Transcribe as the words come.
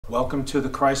Welcome to the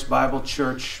Christ Bible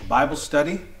Church Bible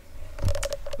study.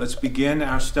 Let's begin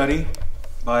our study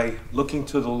by looking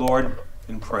to the Lord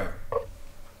in prayer.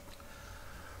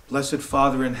 Blessed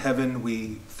Father in heaven,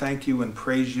 we thank you and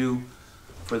praise you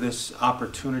for this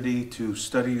opportunity to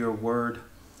study your word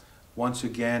once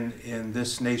again in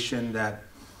this nation that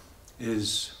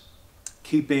is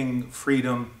keeping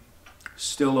freedom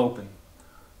still open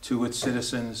to its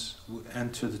citizens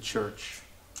and to the church.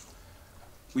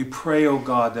 We pray, O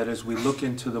God, that as we look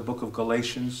into the book of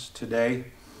Galatians today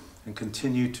and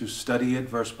continue to study it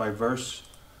verse by verse,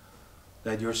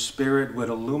 that your Spirit would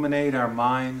illuminate our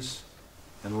minds,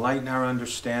 enlighten our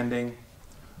understanding,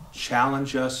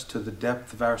 challenge us to the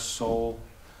depth of our soul.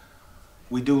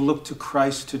 We do look to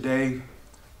Christ today,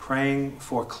 praying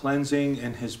for cleansing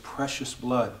in his precious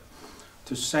blood,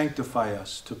 to sanctify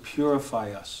us, to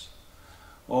purify us.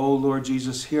 O Lord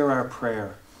Jesus, hear our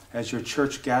prayer as your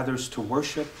church gathers to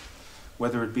worship,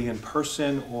 whether it be in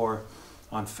person or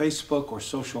on Facebook or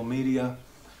social media.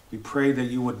 We pray that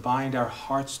you would bind our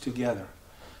hearts together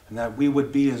and that we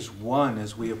would be as one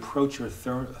as we approach your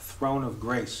throne of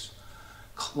grace.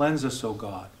 Cleanse us, O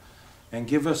God, and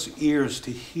give us ears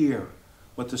to hear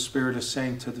what the Spirit is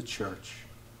saying to the church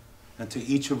and to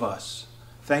each of us.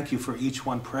 Thank you for each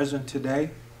one present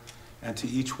today and to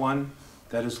each one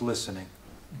that is listening.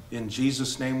 In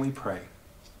Jesus' name we pray.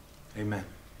 Amen.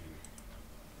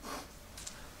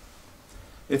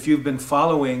 If you've been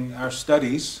following our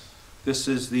studies, this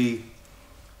is the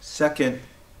second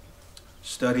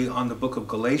study on the book of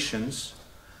Galatians.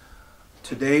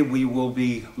 Today we will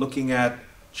be looking at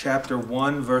chapter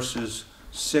 1, verses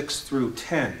 6 through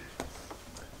 10.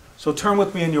 So turn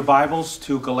with me in your Bibles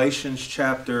to Galatians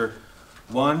chapter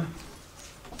 1,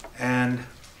 and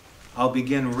I'll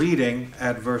begin reading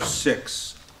at verse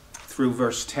 6 through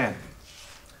verse 10.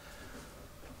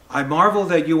 I marvel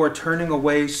that you are turning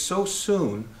away so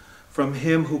soon from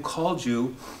him who called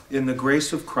you in the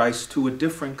grace of Christ to a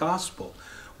different gospel,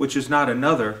 which is not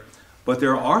another, but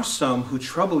there are some who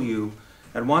trouble you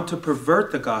and want to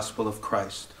pervert the gospel of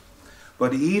Christ.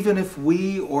 But even if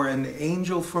we or an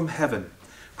angel from heaven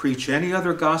preach any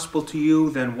other gospel to you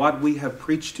than what we have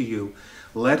preached to you,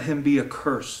 let him be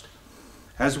accursed.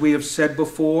 As we have said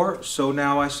before, so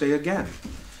now I say again.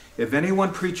 If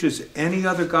anyone preaches any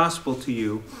other gospel to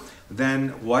you than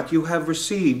what you have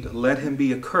received, let him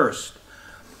be accursed.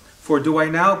 For do I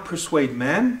now persuade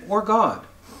men or God?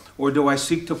 Or do I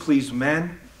seek to please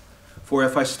men? For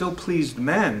if I still pleased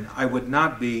men, I would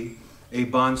not be a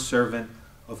bondservant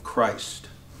of Christ.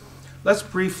 Let's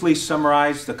briefly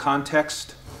summarize the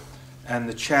context and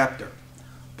the chapter.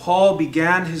 Paul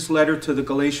began his letter to the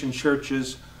Galatian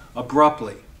churches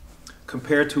abruptly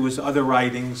compared to his other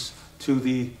writings to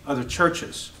the other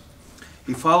churches.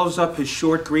 He follows up his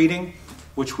short greeting,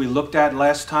 which we looked at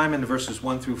last time in verses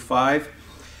 1 through 5,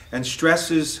 and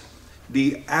stresses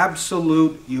the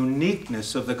absolute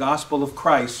uniqueness of the gospel of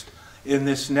Christ in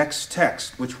this next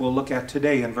text, which we'll look at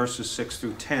today in verses 6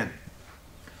 through 10.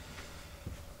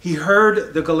 He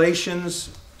heard the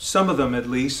Galatians, some of them at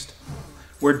least,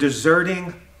 were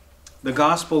deserting the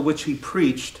gospel which he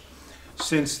preached,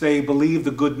 since they believed the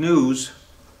good news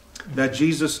that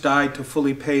Jesus died to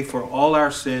fully pay for all our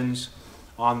sins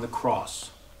on the cross.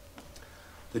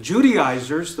 The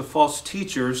Judaizers, the false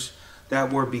teachers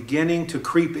that were beginning to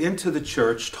creep into the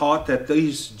church, taught that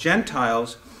these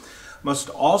Gentiles must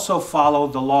also follow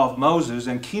the law of Moses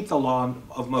and keep the law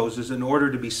of Moses in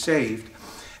order to be saved,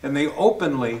 and they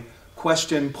openly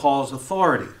questioned Paul's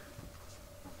authority.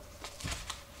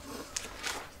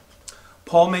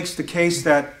 Paul makes the case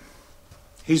that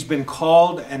he's been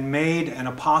called and made an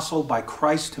apostle by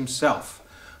Christ himself,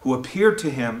 who appeared to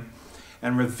him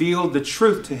and revealed the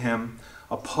truth to him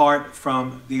apart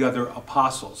from the other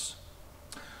apostles.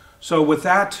 So with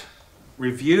that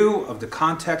review of the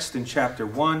context in chapter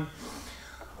 1,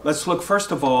 let's look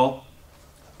first of all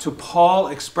to Paul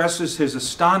expresses his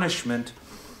astonishment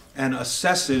and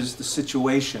assesses the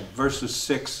situation, verses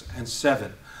 6 and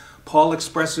 7. Paul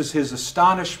expresses his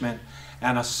astonishment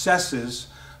and assesses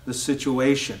the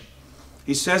situation.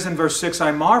 He says in verse 6,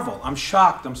 I marvel, I'm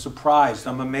shocked, I'm surprised,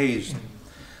 I'm amazed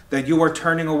that you are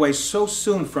turning away so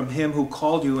soon from him who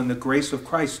called you in the grace of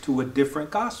Christ to a different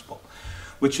gospel,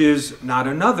 which is not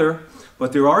another,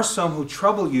 but there are some who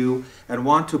trouble you and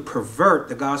want to pervert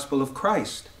the gospel of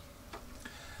Christ.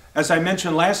 As I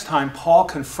mentioned last time, Paul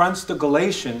confronts the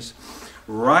Galatians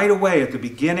right away at the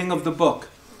beginning of the book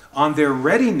on their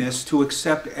readiness to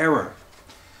accept error.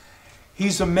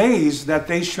 He's amazed that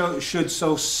they should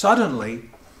so suddenly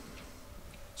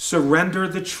surrender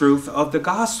the truth of the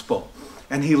gospel.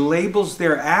 And he labels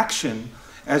their action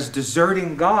as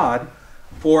deserting God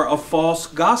for a false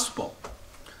gospel.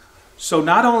 So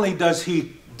not only does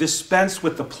he dispense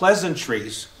with the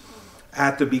pleasantries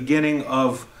at the beginning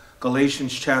of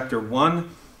Galatians chapter 1,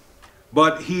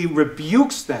 but he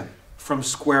rebukes them from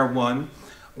square one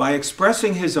by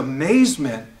expressing his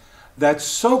amazement that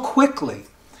so quickly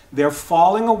they're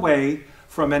falling away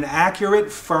from an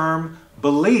accurate, firm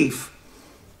belief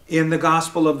in the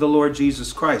gospel of the Lord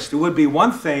Jesus Christ. It would be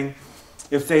one thing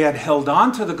if they had held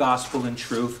on to the gospel in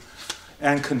truth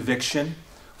and conviction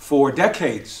for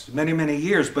decades, many, many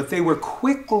years, but they were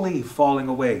quickly falling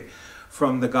away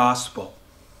from the gospel.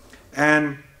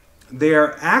 And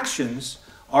their actions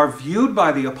are viewed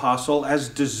by the apostle as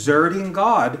deserting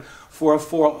God for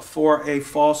a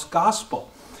false gospel.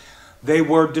 They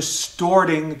were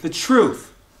distorting the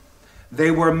truth. They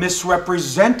were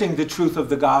misrepresenting the truth of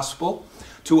the gospel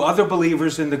to other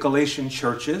believers in the Galatian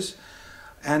churches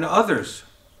and others.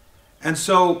 And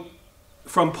so,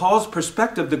 from Paul's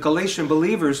perspective, the Galatian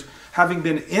believers, having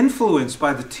been influenced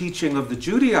by the teaching of the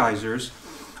Judaizers,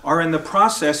 are in the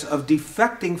process of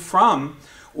defecting from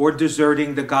or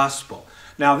deserting the gospel.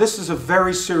 Now, this is a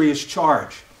very serious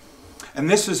charge. And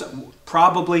this is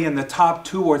probably in the top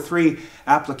 2 or 3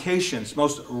 applications,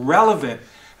 most relevant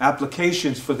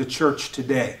applications for the church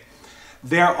today.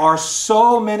 There are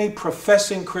so many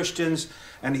professing Christians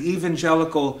and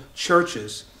evangelical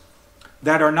churches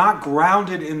that are not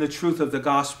grounded in the truth of the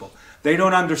gospel. They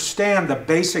don't understand the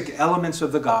basic elements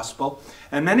of the gospel,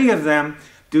 and many of them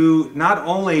do not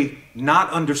only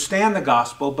not understand the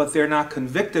gospel, but they're not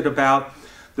convicted about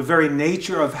the very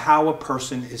nature of how a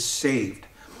person is saved.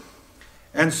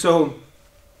 And so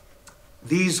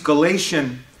these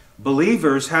Galatian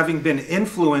believers, having been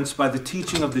influenced by the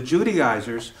teaching of the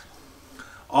Judaizers,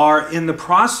 are in the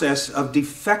process of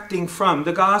defecting from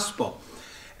the gospel.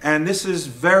 And this is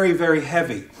very, very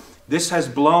heavy. This has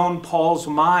blown Paul's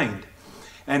mind.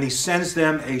 And he sends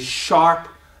them a sharp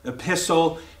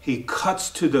epistle. He cuts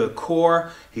to the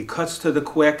core. He cuts to the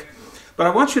quick. But I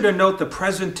want you to note the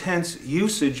present tense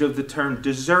usage of the term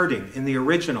deserting in the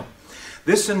original.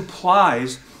 This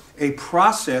implies a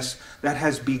process that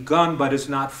has begun but is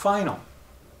not final.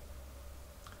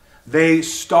 They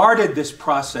started this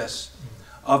process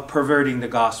of perverting the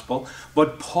gospel,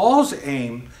 but Paul's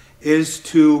aim is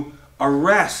to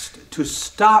arrest, to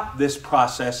stop this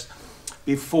process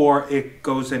before it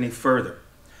goes any further.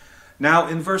 Now,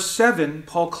 in verse 7,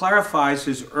 Paul clarifies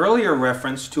his earlier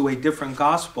reference to a different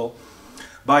gospel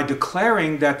by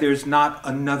declaring that there's not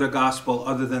another gospel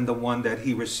other than the one that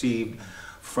he received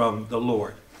from the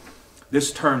Lord.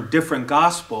 This term, different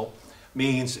gospel,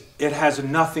 means it has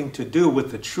nothing to do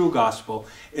with the true gospel.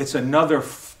 It's another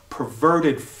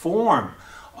perverted form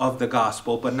of the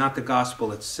gospel, but not the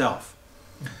gospel itself.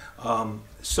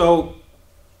 So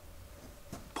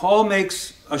Paul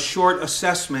makes a short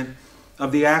assessment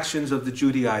of the actions of the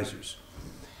Judaizers.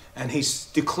 And he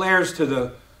declares to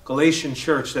the Galatian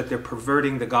church that they're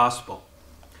perverting the gospel.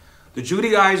 The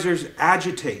Judaizers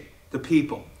agitate the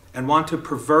people and want to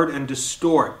pervert and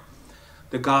distort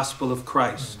the gospel of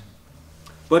Christ.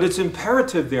 But it's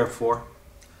imperative, therefore,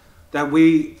 that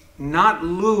we not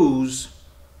lose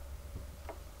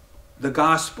the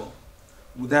gospel,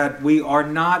 that we are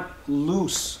not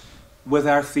loose with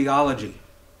our theology,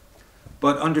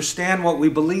 but understand what we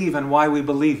believe and why we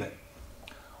believe it.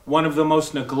 One of the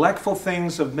most neglectful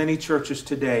things of many churches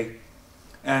today,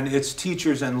 and its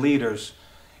teachers and leaders,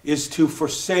 is to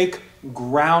forsake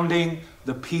grounding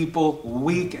the people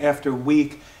week after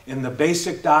week in the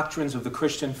basic doctrines of the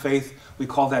Christian faith. We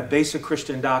call that basic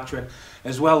Christian doctrine,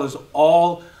 as well as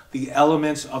all the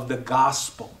elements of the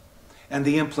gospel and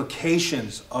the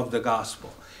implications of the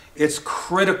gospel. It's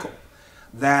critical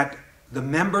that the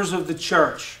members of the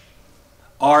church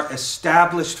are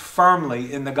established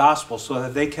firmly in the gospel so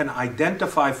that they can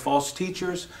identify false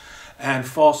teachers and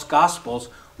false gospels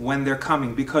when they're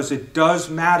coming, because it does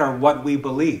matter what we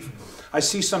believe. I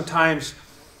see sometimes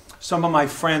some of my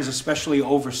friends, especially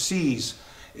overseas,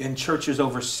 in churches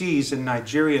overseas, in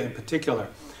Nigeria in particular,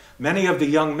 many of the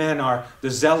young men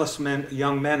the zealous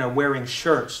young men are wearing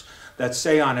shirts that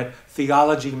say on it,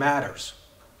 "Theology matters."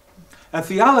 And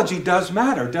theology does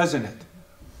matter, doesn't it?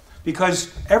 Because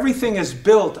everything is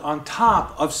built on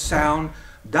top of sound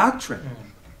doctrine.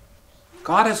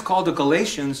 God has called the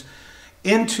Galatians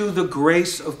into the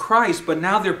grace of Christ, but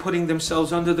now they're putting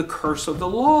themselves under the curse of the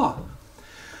law.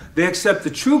 They accept the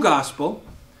true gospel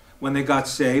when they got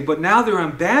saved, but now they're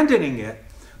abandoning it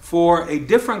for a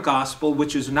different gospel,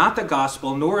 which is not the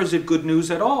gospel, nor is it good news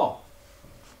at all.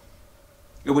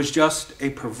 It was just a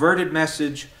perverted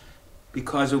message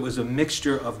because it was a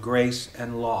mixture of grace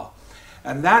and law.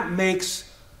 And that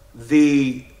makes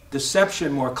the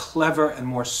deception more clever and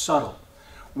more subtle,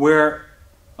 where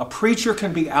a preacher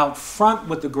can be out front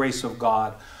with the grace of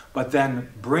God, but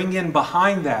then bring in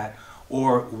behind that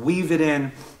or weave it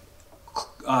in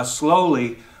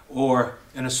slowly or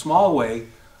in a small way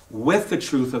with the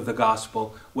truth of the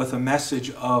gospel, with a message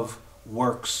of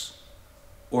works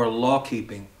or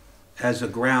law-keeping as a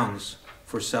grounds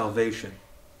for salvation.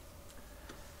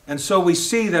 And so we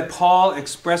see that Paul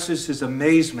expresses his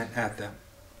amazement at them.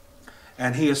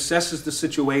 And he assesses the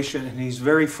situation, and he's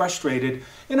very frustrated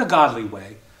in a godly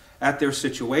way at their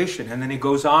situation. And then he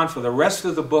goes on for the rest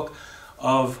of the book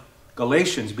of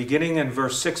Galatians, beginning in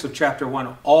verse 6 of chapter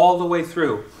 1, all the way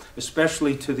through,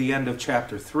 especially to the end of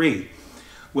chapter 3,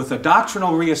 with a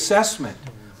doctrinal reassessment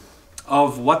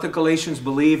of what the Galatians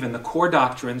believe in the core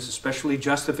doctrines, especially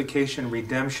justification,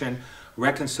 redemption,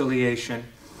 reconciliation,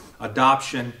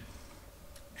 adoption,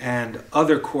 and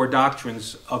other core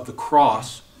doctrines of the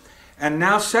cross. And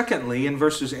now, secondly, in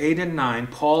verses 8 and 9,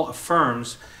 Paul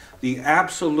affirms the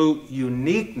absolute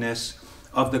uniqueness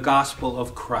of the gospel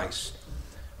of Christ.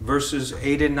 Verses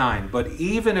 8 and 9, but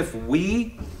even if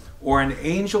we or an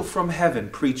angel from heaven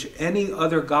preach any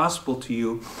other gospel to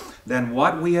you than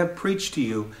what we have preached to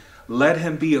you, let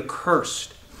him be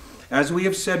accursed. As we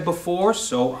have said before,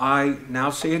 so I now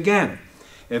say again,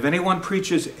 if anyone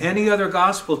preaches any other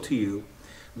gospel to you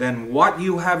than what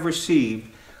you have received,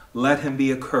 let him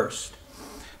be accursed.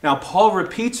 Now, Paul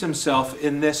repeats himself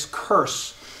in this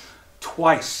curse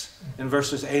twice in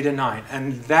verses 8 and 9,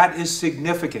 and that is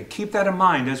significant. Keep that in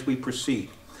mind as we proceed.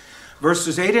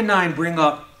 Verses 8 and 9 bring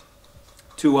up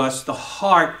to us the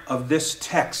heart of this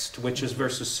text, which is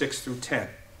verses 6 through 10,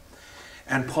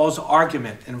 and Paul's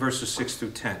argument in verses 6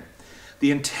 through 10.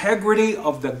 The integrity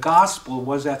of the gospel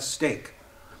was at stake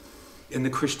in the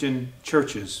Christian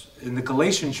churches, in the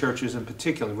Galatian churches in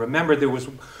particular. Remember, there was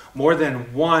more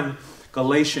than one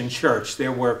Galatian church.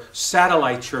 There were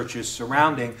satellite churches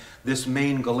surrounding this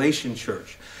main Galatian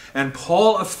church. And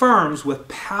Paul affirms with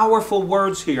powerful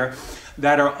words here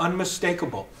that are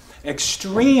unmistakable.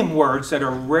 Extreme words that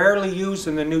are rarely used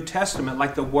in the New Testament,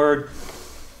 like the word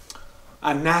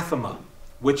anathema,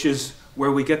 which is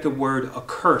where we get the word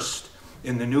accursed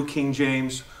in the New King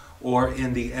James or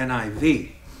in the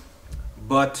NIV.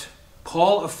 But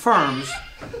Paul affirms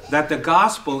that the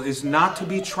gospel is not to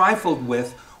be trifled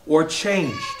with or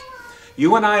changed.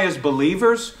 You and I as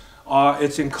believers,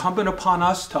 it's incumbent upon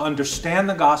us to understand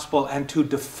the gospel and to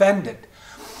defend it.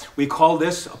 We call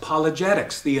this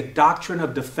apologetics, the doctrine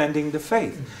of defending the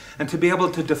faith. And to be able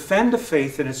to defend the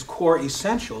faith in its core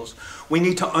essentials, we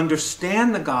need to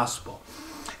understand the gospel.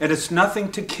 And it's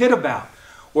nothing to kid about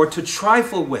or to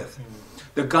trifle with.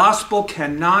 The gospel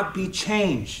cannot be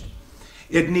changed.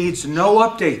 It needs no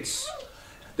updates.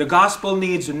 The gospel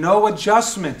needs no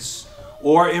adjustments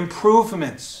or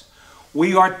improvements.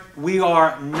 We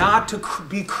are not to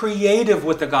be creative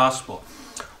with the gospel.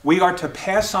 We are to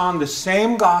pass on the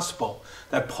same gospel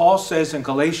that Paul says in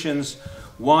Galatians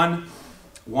 1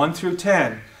 through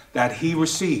 10, that he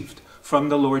received from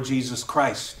the Lord Jesus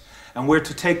Christ. And we're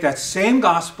to take that same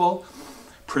gospel,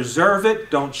 preserve it,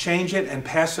 don't change it, and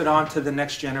pass it on to the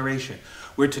next generation.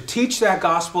 We're to teach that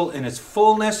gospel in its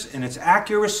fullness, in its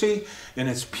accuracy, in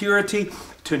its purity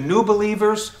to new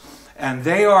believers, and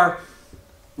they are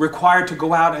required to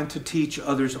go out and to teach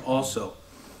others also.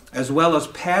 As well as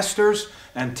pastors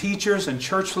and teachers and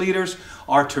church leaders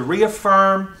are to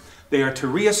reaffirm, they are to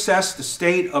reassess the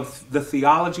state of the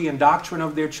theology and doctrine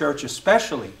of their church,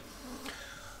 especially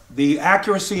the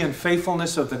accuracy and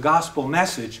faithfulness of the gospel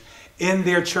message in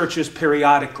their churches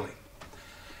periodically.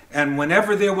 And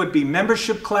whenever there would be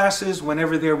membership classes,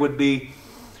 whenever there would be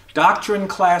doctrine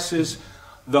classes,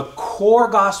 the core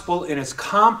gospel in its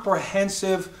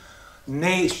comprehensive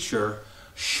nature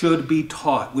should be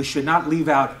taught. We should not leave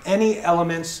out any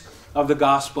elements of the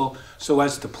gospel so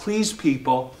as to please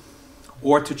people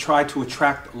or to try to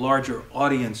attract larger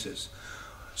audiences.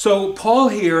 So Paul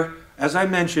here, as I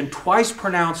mentioned, twice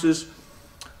pronounces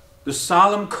the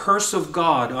solemn curse of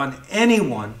God on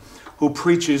anyone who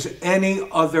preaches any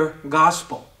other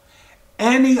gospel.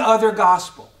 Any other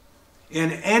gospel.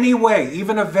 In any way,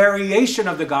 even a variation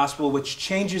of the gospel which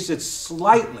changes it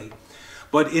slightly,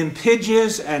 but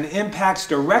impinges and impacts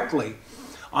directly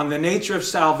on the nature of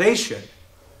salvation,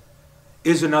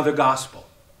 is another gospel.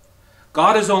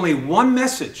 God has only one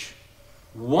message,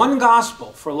 one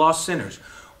gospel for lost sinners.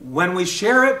 When we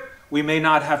share it, we may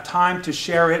not have time to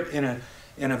share it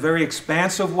in a very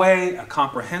expansive way, a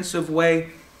comprehensive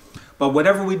way, but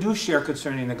whatever we do share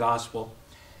concerning the gospel,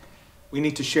 we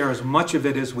need to share as much of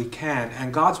it as we can.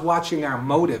 And God's watching our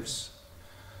motives,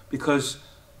 because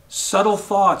subtle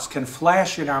thoughts can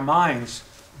flash in our minds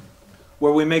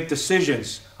where we make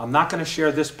decisions. I'm not going to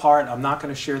share this part. I'm not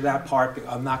going to share that part.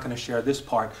 I'm not going to share this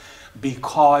part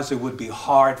because it would be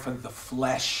hard for the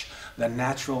flesh, the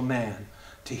natural man,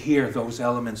 to hear those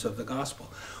elements of the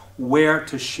gospel. Where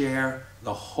to share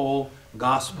the whole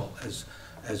gospel,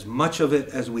 as much of it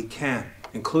as we can,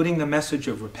 including the message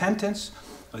of repentance,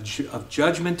 of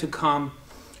judgment to come,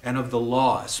 and of the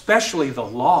law, especially the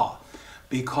law,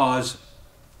 because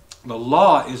the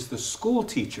law is the school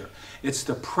teacher. It's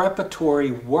the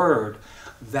preparatory word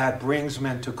that brings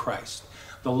men to Christ.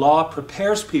 The law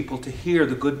prepares people to hear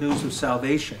the good news of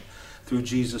salvation through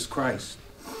Jesus Christ.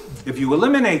 If you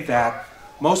eliminate that,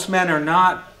 most men are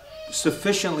not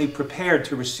sufficiently prepared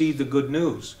to receive the good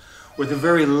news, or they're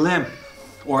very limp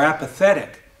or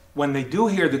apathetic when they do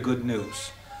hear the good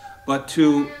news. But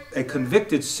to a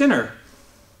convicted sinner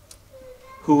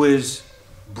who is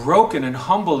broken and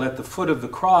humbled at the foot of the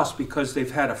cross because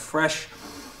they've had a fresh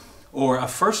or a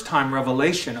first-time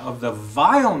revelation of the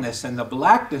vileness and the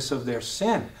blackness of their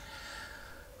sin,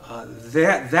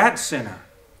 that sinner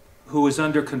who is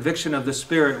under conviction of the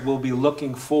Spirit will be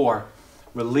looking for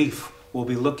relief, will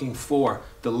be looking for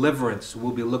deliverance,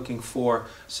 will be looking for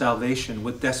salvation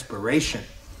with desperation.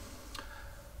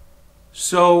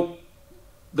 So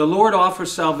the Lord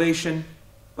offers salvation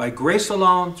by grace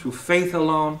alone, through faith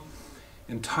alone,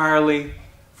 entirely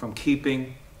from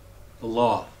keeping the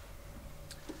law.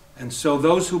 And so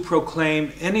those who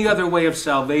proclaim any other way of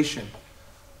salvation,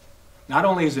 not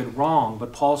only is it wrong,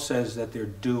 but Paul says that they're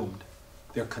doomed.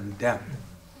 They're condemned.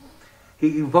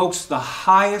 He evokes the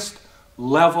highest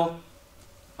level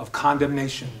of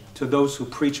condemnation to those who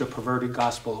preach a perverted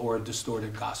gospel or a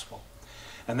distorted gospel.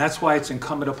 And that's why it's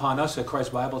incumbent upon us at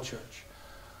Christ Bible Church.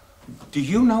 Do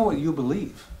you know what you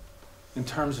believe in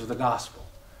terms of the gospel?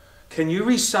 Can you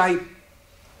recite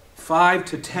 5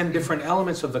 to 10 different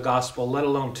elements of the gospel, let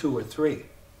alone 2 or 3?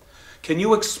 Can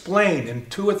you explain in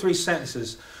 2 or 3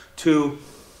 sentences to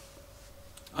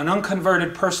an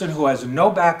unconverted person who has no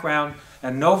background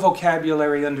and no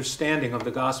vocabulary understanding of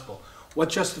the gospel what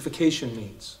justification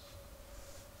means?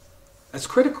 That's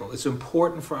critical. It's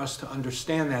important for us to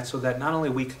understand that so that not only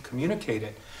we can communicate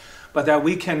it, but that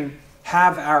we can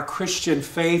have our Christian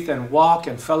faith and walk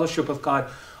and fellowship with God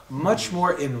much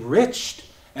more enriched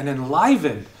and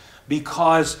enlivened,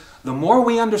 because the more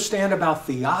we understand about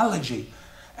theology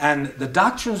and the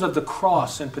doctrines of the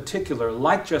cross in particular,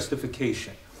 like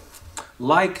justification,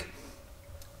 like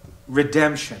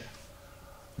redemption,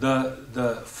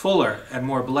 the fuller and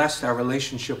more blessed our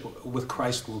relationship with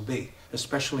Christ will be,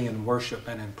 especially in worship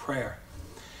and in prayer.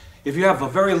 If you have a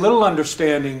very little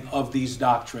understanding of these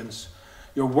doctrines,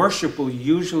 your worship will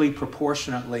usually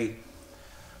proportionately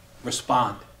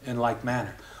respond in like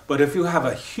manner. But if you have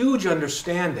a huge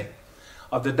understanding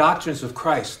of the doctrines of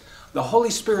Christ, the Holy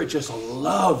Spirit just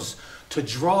loves to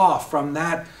draw from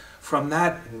that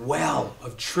well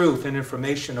of truth and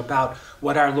information about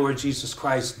what our Lord Jesus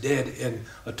Christ did in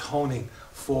atoning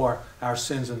for our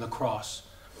sins on the cross.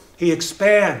 He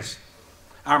expands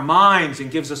our minds and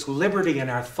gives us liberty in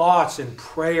our thoughts in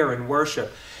prayer and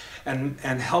worship, and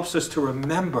helps us to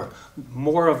remember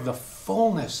more of the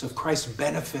fullness of Christ's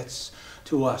benefits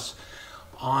to us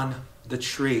on the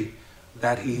tree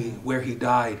where he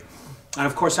died. And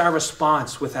of course, our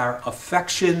response with our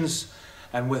affections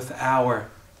and with our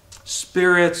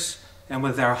spirits and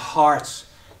with our hearts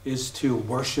is to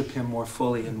worship him more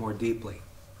fully and more deeply.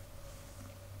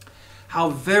 How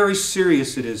very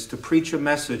serious it is to preach a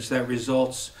message that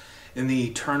results in the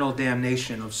eternal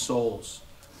damnation of souls.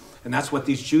 And that's what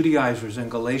these Judaizers in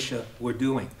Galatia were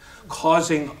doing,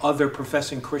 causing other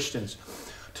professing Christians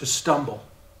to stumble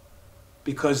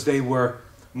because they were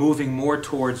moving more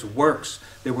towards works.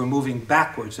 They were moving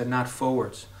backwards and not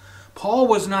forwards. Paul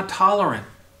was not tolerant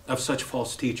of such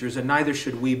false teachers, and neither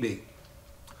should we be.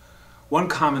 One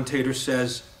commentator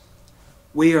says,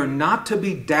 "We are not to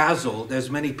be dazzled, as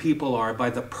many people are,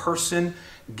 by the person,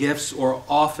 gifts, or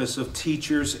office of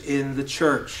teachers in the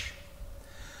church.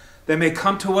 They may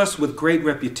come to us with great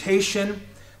reputation,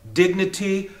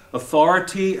 dignity,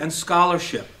 authority, and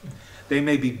scholarship. They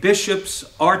may be bishops,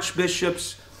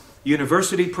 archbishops,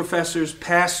 university professors,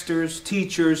 pastors,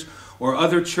 teachers, or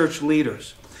other church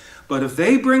leaders. But if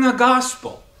they bring a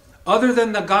gospel other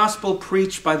than the gospel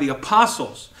preached by the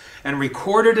apostles and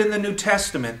recorded in the New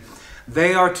Testament,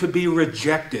 they are to be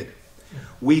rejected.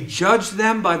 We judge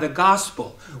them by the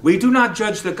gospel. We do not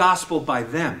judge the gospel by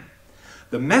them.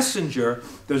 The messenger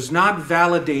does not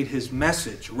validate his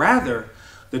message. Rather,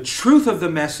 the truth of the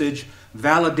message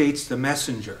validates the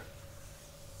messenger."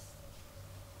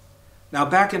 Now,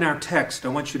 back in our text, I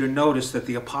want you to notice that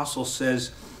the apostle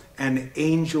says, "an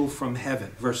angel from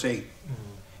heaven," verse 8.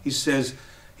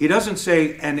 He doesn't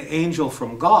say an angel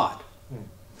from God.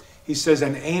 He says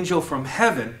an angel from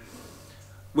heaven,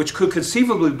 which could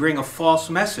conceivably bring a false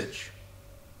message.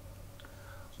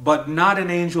 But not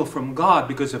an angel from God,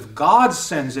 because if God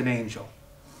sends an angel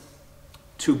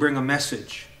to bring a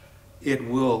message, it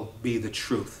will be the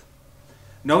truth.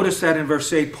 Notice that in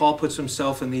verse 8, Paul puts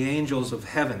himself and the angels of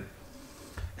heaven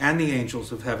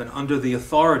under the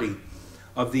authority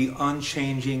of the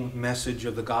unchanging message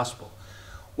of the gospel.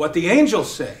 What the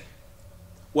angels say,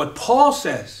 what Paul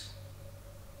says,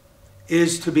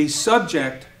 is to be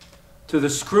subject to the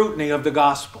scrutiny of the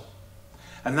gospel.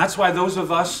 And that's why those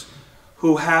of us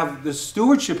who have the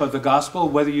stewardship of the gospel,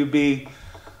 whether you be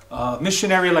a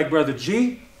missionary like Brother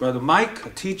G, Brother Mike, a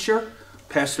teacher,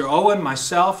 Pastor Owen,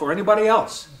 myself, or anybody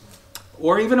else,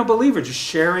 or even a believer just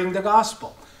sharing the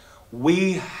gospel,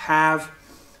 we have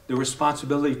the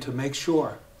responsibility to make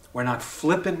sure we're not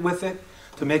flippant with it,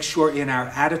 to make sure in our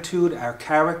attitude, our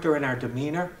character, and our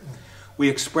demeanor, we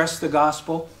express the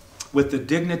gospel with the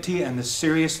dignity and the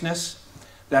seriousness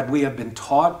that we have been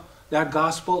taught that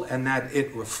gospel and that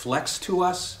it reflects to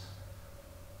us.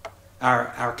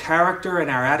 Our character and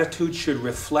our attitude should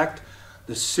reflect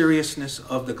the seriousness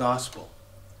of the gospel.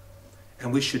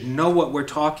 And we should know what we're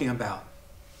talking about.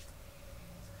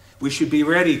 We should be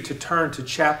ready to turn to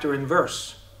chapter and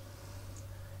verse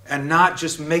and not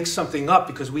just make something up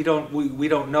because we don't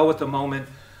know at the moment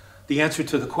the answer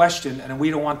to the question, and we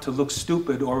don't want to look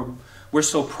stupid, or we're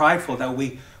so prideful that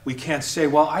we can't say,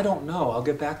 well, I don't know. I'll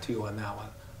get back to you on that one.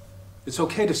 It's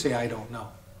okay to say I don't know.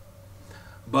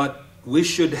 But we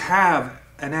should have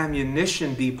an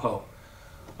ammunition depot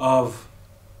of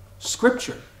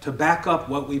Scripture to back up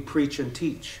what we preach and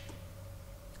teach.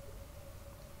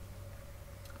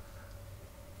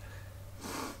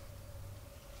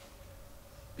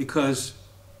 Because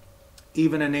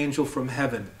even an angel from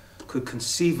heaven could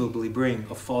conceivably bring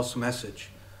a false message,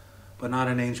 but not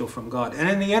an angel from God. And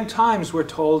in the end times, we're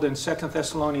told in 2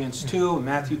 Thessalonians 2 and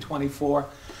Matthew 24,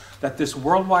 that this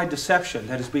worldwide deception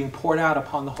that is being poured out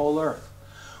upon the whole earth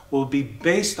will be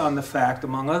based on the fact,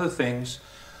 among other things,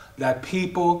 that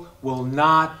people will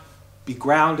not be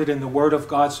grounded in the Word of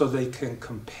God so they can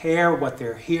compare what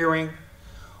they're hearing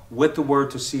with the Word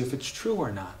to see if it's true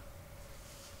or not.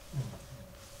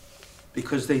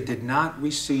 Because they did not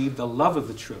receive the love of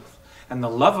the truth. And the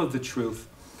love of the truth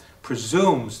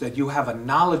presumes that you have a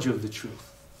knowledge of the truth.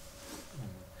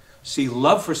 See,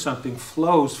 love for something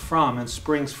flows from and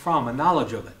springs from a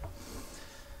knowledge of it.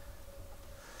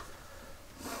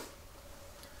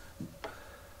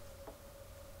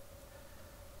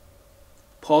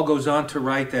 Paul goes on to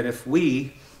write that if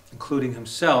we, including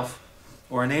himself,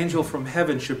 or an angel from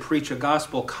heaven should preach a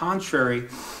gospel contrary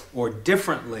or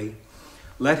differently,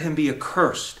 let him be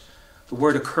accursed. The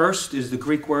word accursed is the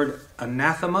Greek word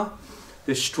anathema.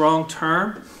 This strong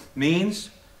term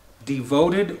means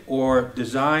devoted or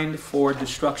designed for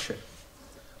destruction.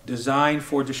 Designed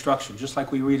for destruction. Just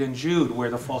like we read in Jude where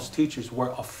the false teachers were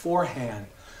aforehand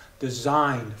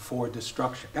designed for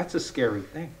destruction. That's a scary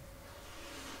thing.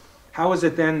 How is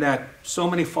it then that so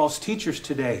many false teachers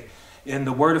today in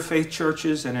the Word of Faith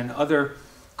churches and in other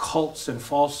cults and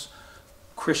false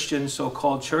Christian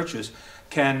so-called churches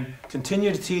can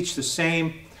continue to teach the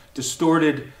same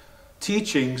distorted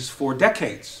teachings for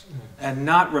decades and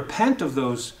not repent of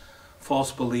those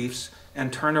false beliefs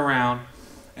and turn around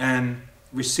and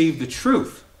receive the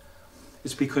truth?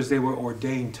 It's because they were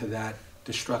ordained to that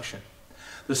destruction.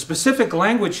 The specific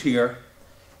language here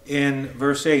in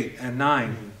verse 8 and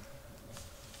 9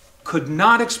 could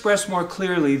not express more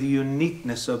clearly the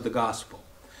uniqueness of the gospel.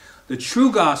 The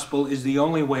true gospel is the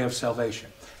only way of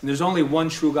salvation. And there's only one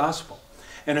true gospel.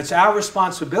 And it's our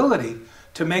responsibility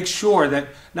to make sure that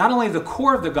not only the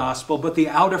core of the gospel, but the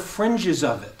outer fringes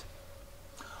of it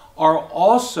are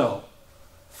also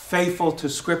faithful to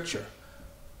Scripture.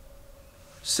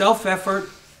 Self-effort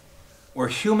or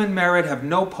human merit have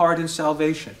no part in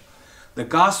salvation. The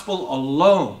gospel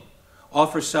alone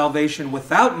offers salvation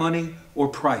without money or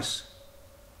price.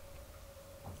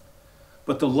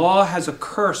 But the law has a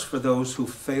curse for those who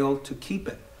fail to keep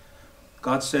it.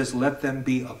 God says, let them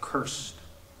be accursed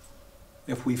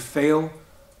if we fail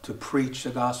to preach the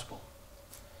gospel.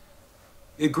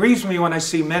 It grieves me when I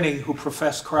see many who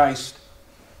profess Christ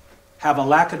have a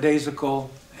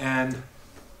lackadaisical and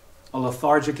a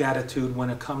lethargic attitude when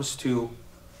it comes to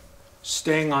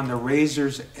staying on the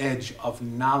razor's edge of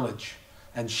knowledge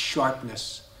and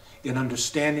sharpness in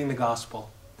understanding the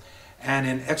gospel and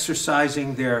in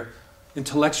exercising their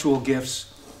intellectual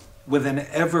gifts with an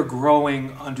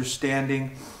ever-growing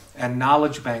understanding and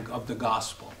knowledge bank of the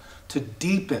gospel to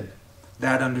deepen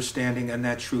that understanding and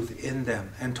that truth in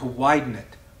them and to widen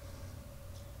it.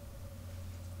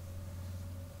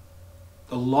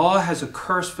 The law has a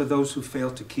curse for those who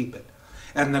fail to keep it.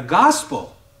 And the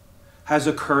gospel has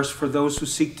a curse for those who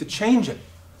seek to change it.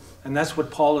 And that's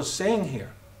what Paul is saying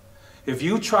here. If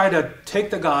you try to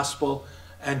take the gospel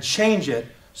and change it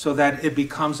so that it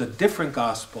becomes a different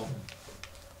gospel,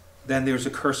 then there's a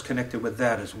curse connected with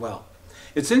that as well.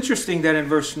 It's interesting that in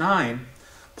verse 9,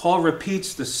 Paul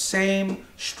repeats the same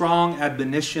strong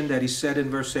admonition that he said in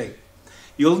verse 8.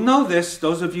 You'll know this,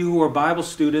 those of you who are Bible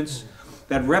students,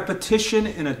 that repetition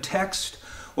in a text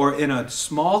or in a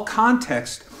small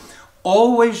context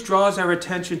always draws our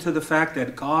attention to the fact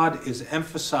that God is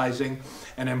emphasizing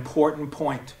an important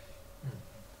point.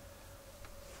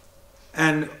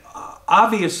 And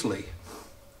obviously,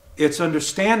 it's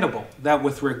understandable that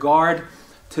with regard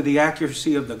to the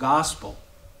accuracy of the gospel,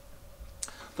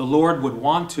 the Lord would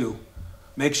want to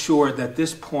make sure that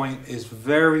this point is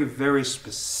very, very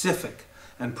specific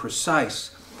and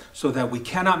precise so that we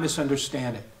cannot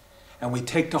misunderstand it and we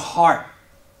take to heart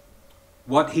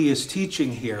what he is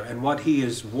teaching here and what he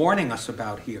is warning us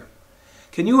about here.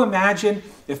 Can you imagine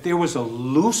if there was a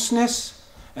looseness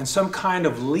and some kind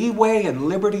of leeway and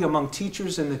liberty among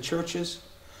teachers in the churches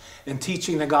in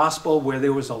teaching the gospel, where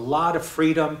there was a lot of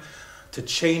freedom to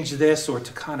change this or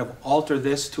to kind of alter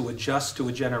this, to adjust to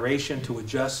a generation, to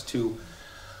adjust to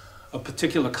a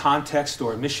particular context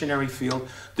or a missionary field?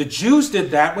 The Jews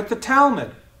did that with the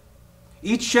Talmud.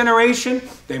 Each generation,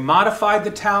 they modified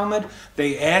the Talmud,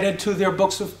 they added to their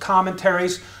books of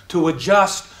commentaries to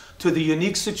adjust to the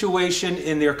unique situation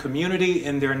in their community,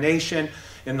 in their nation,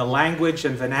 in the language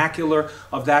and vernacular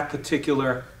of that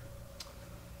particular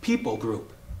people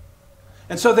group.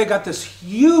 And so they got this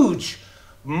huge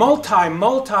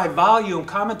multi-volume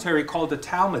commentary called the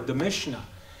Talmud, the Mishnah.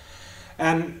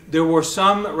 And there were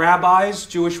some rabbis,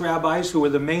 Jewish rabbis, who were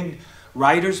the main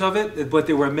writers of it, but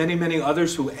there were many, many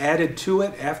others who added to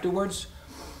it afterwards.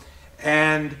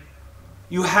 And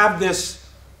you have this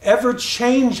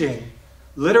ever-changing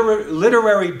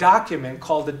literary document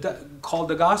called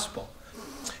the Gospel.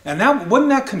 And wouldn't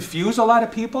that confuse a lot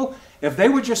of people if they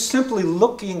were just simply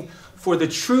looking for the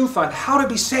truth on how to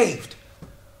be saved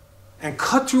and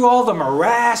cut through all the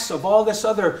morass of all this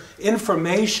other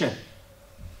information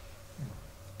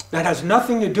that has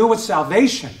nothing to do with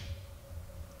salvation?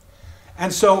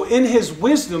 And so in his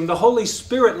wisdom, the Holy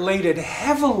Spirit laid it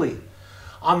heavily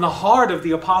on the heart of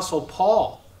the Apostle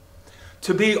Paul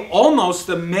to be almost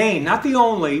the main, not the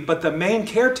only, but the main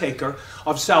caretaker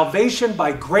of salvation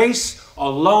by grace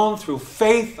alone, through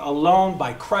faith alone,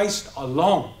 by Christ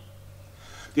alone.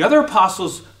 The other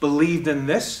apostles believed in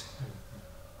this,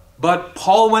 but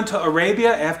Paul went to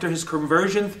Arabia after his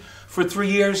conversion for 3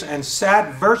 years and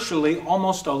sat virtually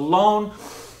almost alone,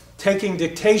 taking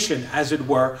dictation, as it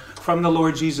were, from the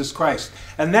Lord Jesus Christ.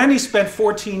 And then he spent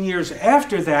 14 years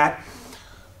after that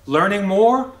learning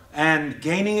more and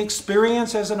gaining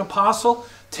experience as an apostle,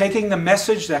 taking the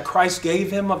message that Christ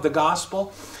gave him of the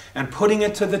gospel and putting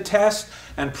it to the test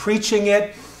and preaching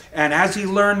it. And as he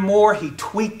learned more, he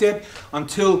tweaked it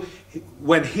until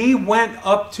when he went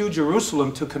up to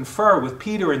Jerusalem to confer with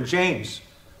Peter and James,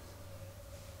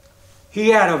 he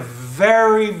had a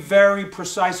very, very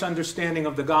precise understanding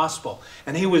of the gospel.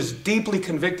 And he was deeply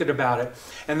convicted about it.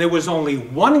 And there was only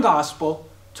one gospel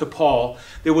to Paul.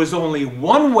 There was only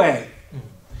one way.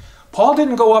 Paul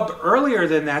didn't go up earlier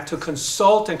than that to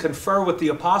consult and confer with the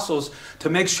apostles to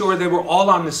make sure they were all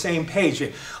on the same page.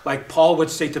 Like Paul would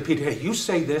say to Peter, hey, you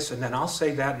say this, and then I'll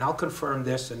say that, and I'll confirm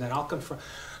this, and then I'll confirm.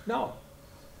 No.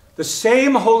 The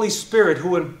same Holy Spirit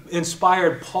who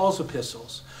inspired Paul's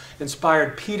epistles,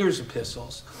 inspired Peter's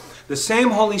epistles, the same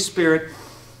Holy Spirit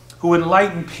who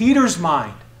enlightened Peter's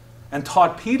mind and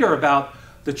taught Peter about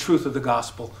the truth of the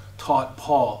gospel, taught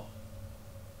Paul.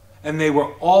 And they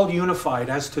were all unified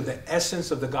as to the essence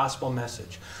of the gospel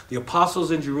message. The apostles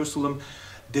in Jerusalem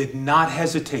did not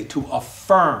hesitate to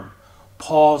affirm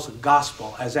Paul's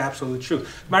gospel as absolute truth.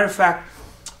 As a matter of fact,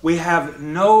 we have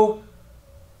no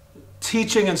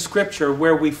teaching in Scripture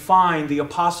where we find the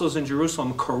apostles in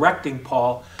Jerusalem correcting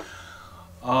Paul.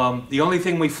 The only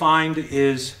thing we find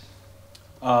is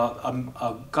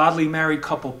a godly married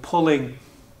couple pulling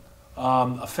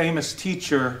a famous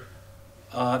teacher,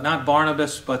 not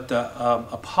Barnabas, but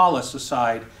Apollos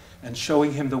aside and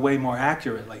showing him the way more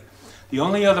accurately. The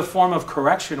only other form of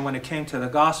correction when it came to the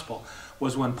gospel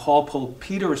was when Paul pulled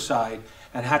Peter aside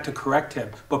and had to correct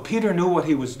him. But Peter knew what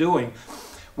he was doing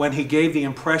when he gave the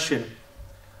impression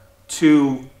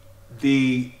to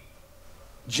the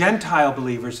Gentile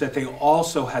believers that they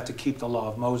also had to keep the law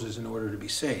of Moses in order to be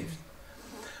saved.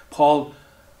 Paul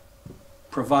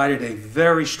provided a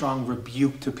very strong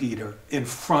rebuke to Peter in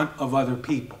front of other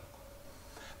people,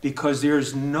 because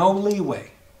there's no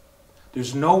leeway,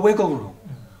 there's no wiggle room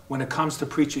when it comes to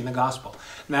preaching the gospel.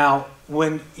 Now,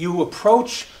 when you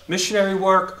approach missionary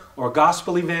work or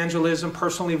gospel evangelism,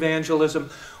 personal evangelism,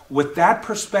 with that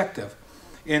perspective,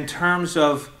 in terms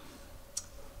of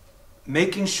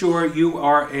making sure you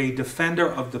are a defender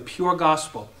of the pure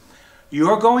gospel,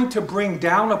 you're going to bring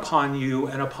down upon you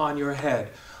and upon your head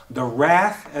the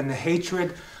wrath and the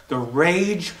hatred, the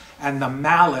rage and the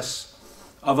malice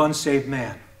of unsaved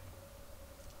man,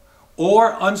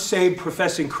 or unsaved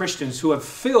professing Christians who have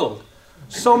filled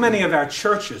so many of our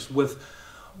churches with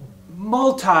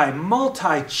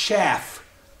multi chaff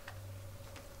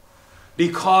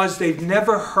because they've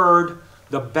never heard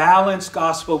the balanced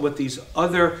gospel with these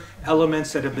other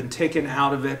elements that have been taken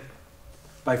out of it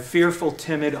by fearful,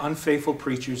 timid, unfaithful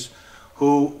preachers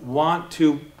who want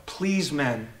to please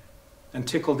men and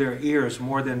tickle their ears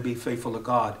more than be faithful to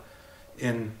God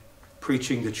in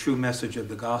preaching the true message of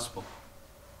the gospel.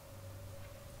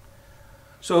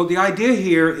 So the idea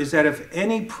here is that if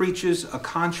any preaches a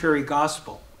contrary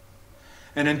gospel,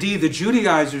 and indeed the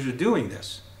Judaizers are doing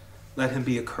this, let him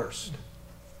be accursed.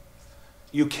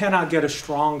 You cannot get a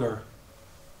stronger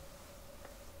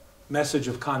message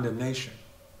of condemnation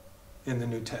in the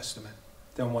New Testament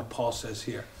than what Paul says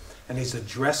here. And he's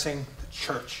addressing the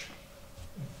church,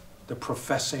 the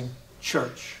professing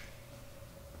church.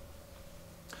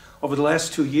 Over the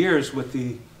last 2 years with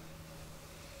the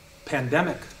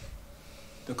pandemic,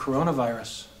 the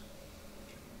coronavirus,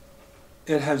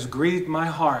 it has grieved my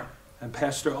heart, and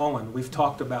Pastor Owen, we've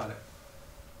talked about it,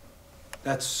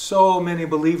 that so many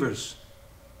believers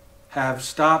have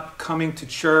stopped coming to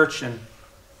church and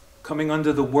coming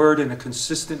under the word in a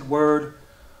consistent word,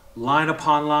 line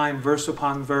upon line, verse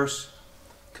upon verse,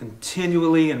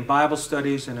 continually in Bible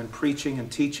studies and in preaching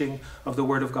and teaching of the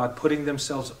Word of God, putting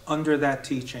themselves under that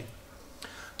teaching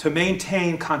to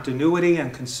maintain continuity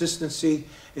and consistency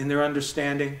in their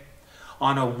understanding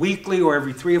on a weekly or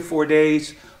every 3 or 4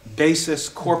 days basis,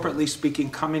 corporately speaking,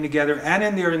 coming together and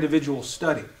in their individual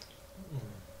study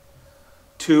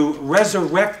to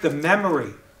resurrect the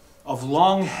memory of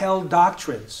long-held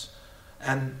doctrines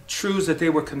and truths that they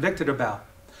were convicted about.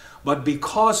 But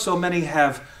because so many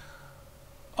have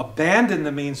abandoned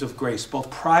the means of grace,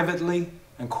 both privately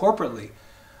and corporately,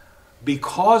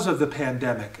 because of the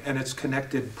pandemic and its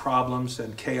connected problems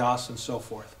and chaos and so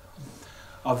forth,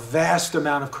 a vast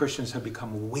amount of Christians have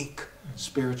become weak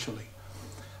spiritually.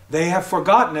 They have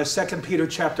forgotten, as 2 Peter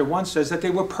chapter 1 says, that they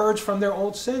were purged from their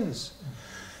old sins.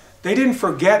 They didn't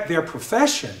forget their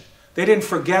profession. They didn't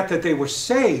forget that they were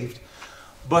saved.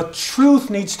 But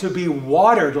truth needs to be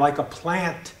watered like a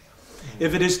plant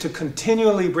if it is to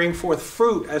continually bring forth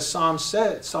fruit, as Psalm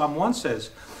 1 says.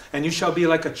 And you shall be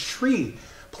like a tree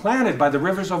planted by the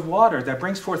rivers of water that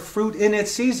brings forth fruit in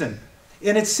its season.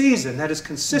 In its season, that is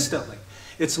consistently.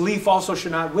 Its leaf also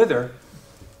shall not wither,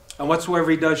 and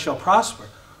whatsoever he does shall prosper.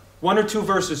 1 or 2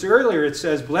 verses earlier it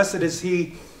says, blessed is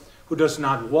he who does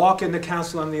not walk in the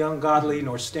counsel of the ungodly,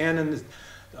 nor stand in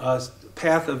the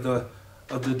path of the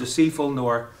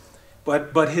deceitful,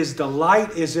 but his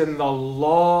delight is in the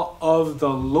law of the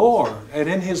Lord. And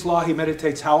in his law he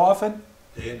meditates how often?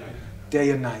 Day and night. Day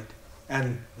and night.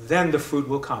 And then the fruit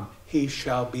will come. He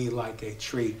shall be like a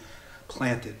tree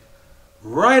planted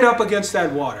right up against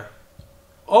that water,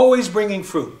 always bringing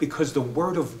fruit, because the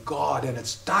Word of God and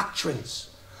its doctrines,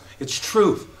 its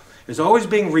truth, is always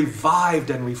being revived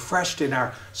and refreshed in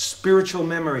our spiritual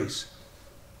memories.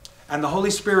 And the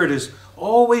Holy Spirit is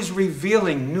always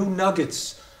revealing new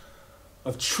nuggets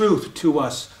of truth to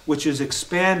us, which is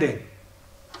expanding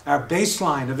our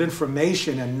baseline of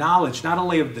information and knowledge, not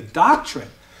only of the doctrine,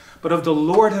 but of the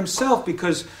Lord himself,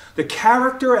 because the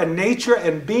character and nature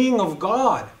and being of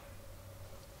God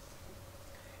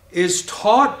is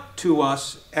taught to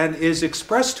us and is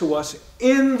expressed to us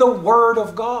in the Word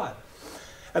of God.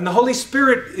 And the Holy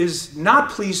Spirit is not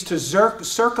pleased to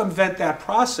circumvent that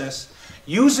process,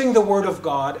 using the Word of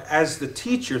God as the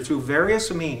teacher through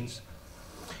various means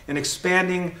in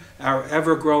expanding our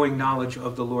ever-growing knowledge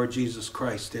of the Lord Jesus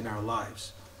Christ in our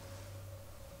lives.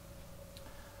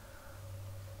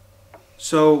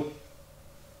 So,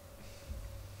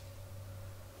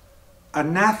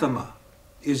 anathema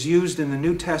is used in the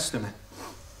New Testament,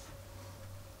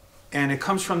 and it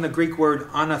comes from the Greek word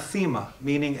anathema,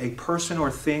 meaning a person or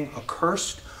thing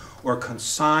accursed or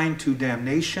consigned to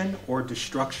damnation or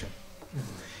destruction.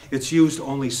 It's used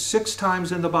only 6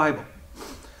 times in the Bible.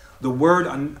 The word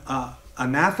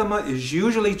anathema is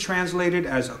usually translated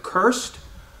as accursed,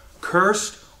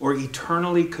 cursed, or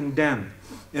eternally condemned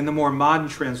in the more modern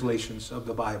translations of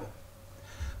the Bible.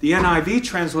 The NIV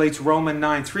translates Romans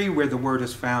 9:3, where the word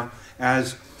is found,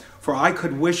 as, "For I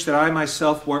could wish that I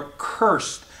myself were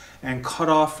cursed and cut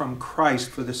off from Christ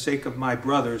for the sake of my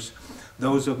brothers,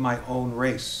 those of my own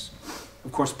race."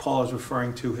 Of course, Paul is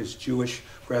referring to his Jewish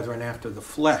brethren after the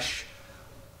flesh.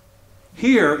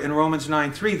 Here in Romans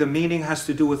 9:3, the meaning has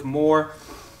to do with more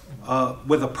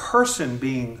with a person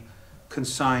being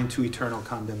consigned to eternal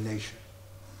condemnation.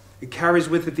 It carries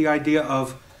with it the idea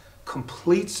of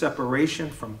complete separation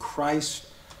from Christ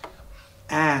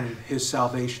and his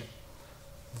salvation.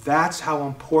 That's how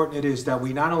important it is that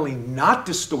we not only not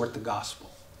distort the gospel,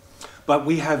 but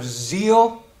we have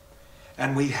zeal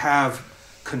and we have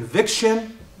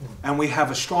conviction and we have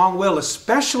a strong will,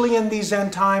 especially in these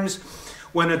end times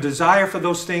when a desire for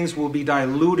those things will be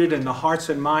diluted in the hearts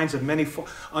and minds of many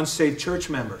unsaved church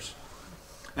members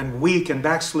and weak and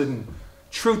backslidden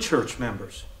true church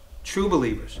members, true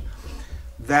believers,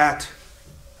 that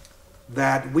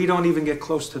we don't even get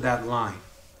close to that line.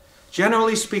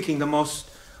 Generally speaking,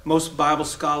 most Bible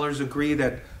scholars agree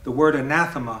that the word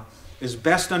anathema is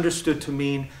best understood to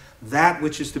mean that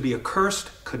which is to be accursed,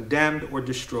 condemned, or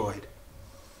destroyed.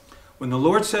 When the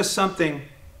Lord says something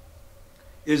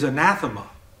is anathema,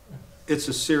 it's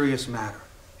a serious matter.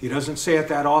 He doesn't say it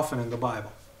that often in the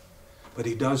Bible, but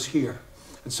he does here.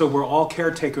 And so we're all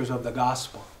caretakers of the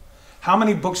gospel. How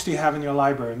many books do you have in your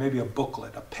library? Maybe a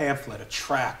booklet, a pamphlet, a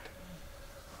tract,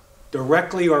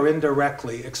 directly or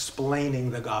indirectly explaining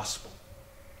the gospel.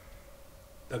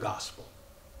 The gospel.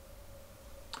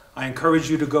 I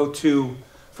encourage you to go to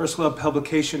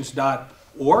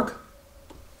firstlovepublications.org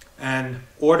and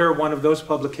order one of those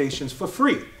publications for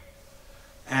free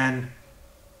and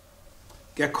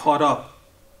get caught up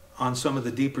on some of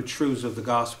the deeper truths of the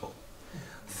gospel.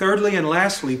 Thirdly and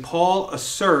lastly, Paul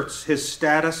asserts his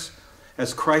status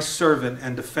as Christ's servant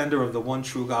and defender of the one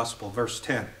true gospel. Verse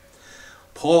 10.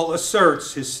 Paul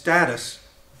asserts his status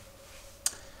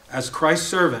as Christ's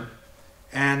servant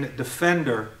and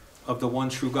defender of the one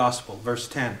true gospel. Verse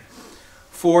 10.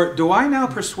 "For do I now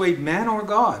persuade men or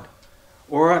God?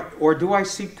 Or do I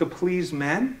seek to please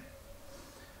men?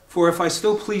 For if I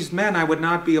still pleased men, I would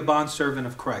not be a bondservant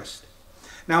of Christ."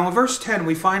 Now in verse 10,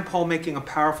 we find Paul making a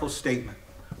powerful statement.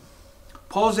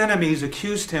 Paul's enemies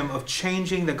accused him of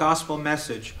changing the gospel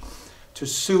message to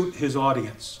suit his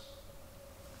audience.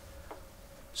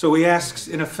 So he asks,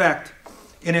 in effect,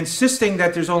 in insisting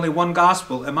that there's only one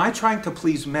gospel, am I trying to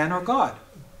please men or God?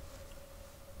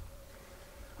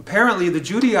 Apparently, the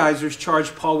Judaizers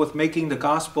charged Paul with making the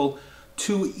gospel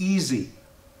too easy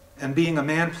and being a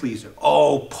man-pleaser.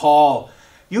 "Oh, Paul,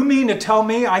 you mean to tell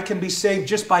me I can be saved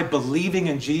just by believing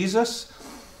in Jesus?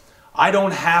 I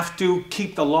don't have to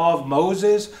keep the law of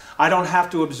Moses. I don't have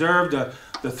to observe the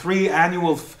 3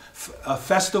 annual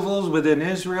festivals within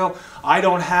Israel. I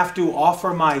don't have to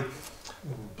offer my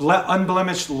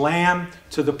unblemished lamb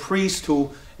to the priest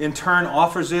who in turn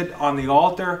offers it on the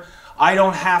altar. I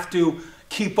don't have to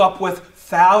keep up with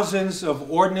thousands of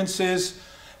ordinances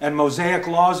and Mosaic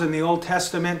laws in the Old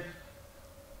Testament.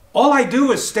 All I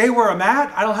do is stay where I'm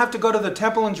at. I don't have to go to the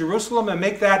temple in Jerusalem and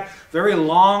make that very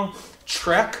long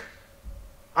trek.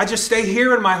 I just stay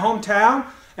here in my hometown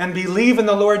and believe in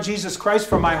the Lord Jesus Christ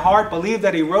from my heart, believe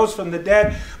that he rose from the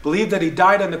dead, believe that he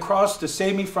died on the cross to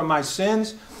save me from my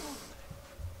sins,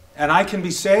 and I can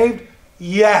be saved?"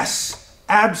 Yes,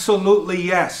 absolutely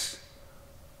yes.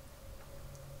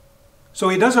 So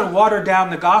he doesn't water down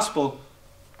the gospel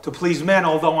to please men,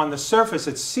 although on the surface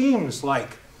it seems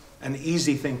like an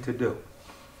easy thing to do.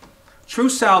 True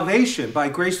salvation by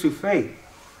grace through faith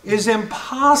is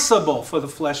impossible for the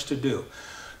flesh to do.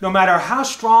 No matter how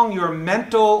strong your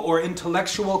mental or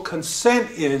intellectual consent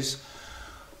is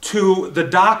to the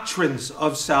doctrines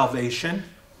of salvation,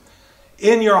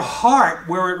 in your heart,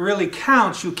 where it really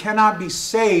counts, you cannot be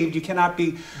saved, you cannot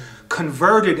be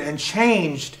converted and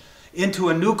changed into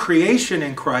a new creation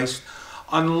in Christ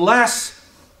unless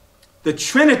the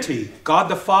Trinity, God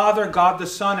the Father, God the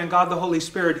Son, and God the Holy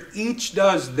Spirit, each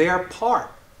does their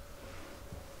part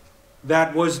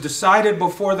that was decided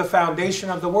before the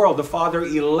foundation of the world. The Father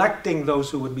electing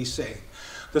those who would be saved.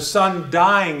 The Son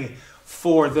dying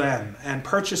for them and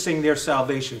purchasing their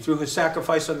salvation through his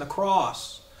sacrifice on the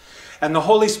cross. And the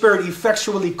Holy Spirit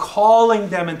effectually calling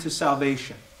them into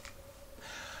salvation.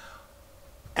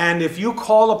 And if you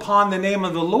call upon the name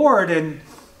of the Lord, and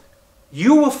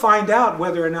you will find out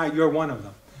whether or not you're one of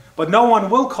them. But no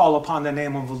one will call upon the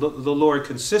name of the Lord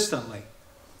consistently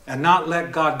and not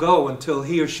let God go until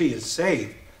he or she is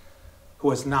saved, who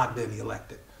has not been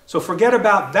elected. So forget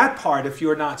about that part if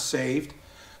you're not saved.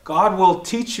 God will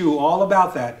teach you all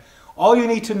about that. All you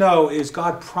need to know is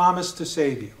God promised to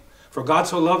save you. For God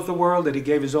so loved the world that he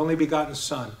gave his only begotten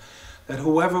Son, that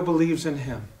whoever believes in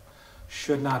him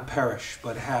should not perish,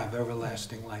 but have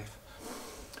everlasting life.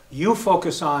 You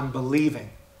focus on believing.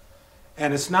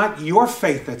 And it's not your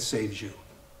faith that saves you.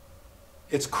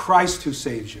 It's Christ who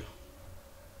saves you.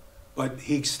 But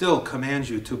he still commands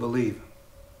you to believe.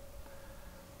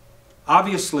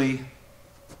 Obviously,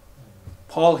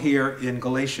 Paul here in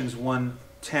Galatians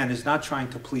 1:10 is not trying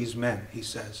to please men, he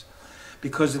says,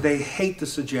 because they hate the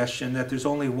suggestion that there's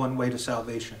only one way to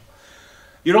salvation.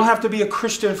 You don't have to be a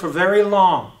Christian for very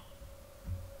long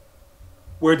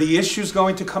where the issue's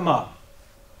going to come up.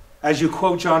 As you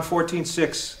quote John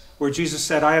 14:6, where Jesus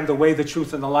said, I am the way, the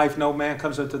truth, and the life. No man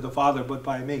comes unto the Father but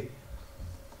by me.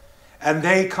 And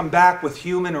they come back with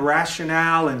human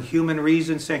rationale and human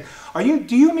reason saying,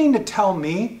 do you mean to tell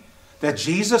me that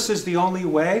Jesus is the only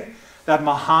way? That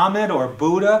Muhammad or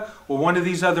Buddha or one of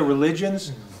these other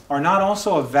religions are not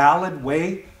also a valid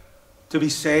way to be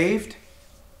saved?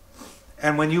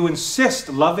 And when you insist,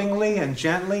 lovingly and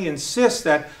gently insist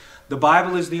that the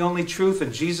Bible is the only truth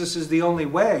and Jesus is the only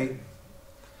way,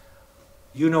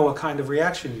 you know what kind of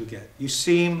reaction you get. You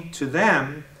seem to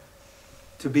them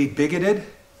to be bigoted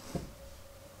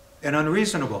and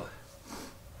unreasonable.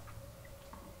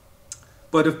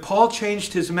 But if Paul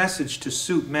changed his message to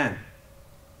suit men,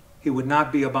 he would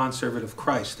not be a bondservant of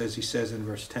Christ, as he says in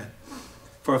verse 10.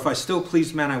 For if I still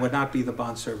pleased men, I would not be the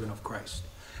bondservant of Christ.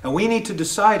 And we need to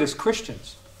decide as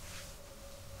Christians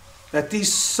that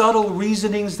these subtle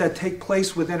reasonings that take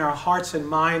place within our hearts and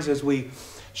minds as we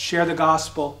share the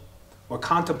gospel or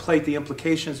contemplate the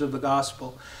implications of the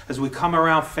gospel, as we come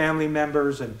around family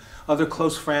members and other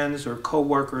close friends or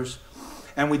co-workers,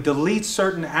 and we delete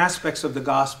certain aspects of the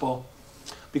gospel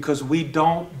because we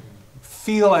don't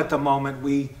feel at the moment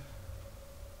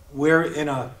we're in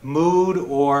a mood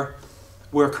or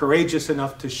we're courageous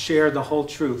enough to share the whole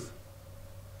truth.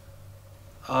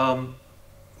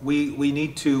 We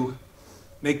need to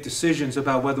make decisions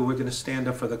about whether we're going to stand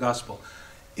up for the gospel.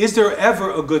 Is there ever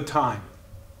a good time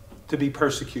to be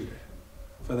persecuted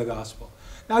for the gospel?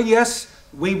 Now, yes,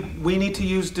 we need to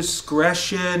use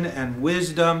discretion and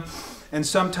wisdom, and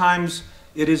sometimes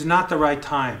it is not the right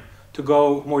time to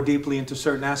go more deeply into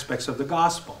certain aspects of the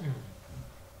gospel.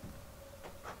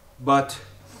 But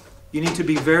you need to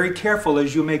be very careful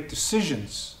as you make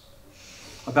decisions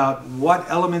about what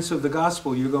elements of the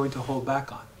gospel you're going to hold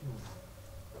back on.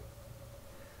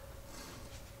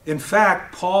 In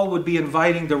fact, Paul would be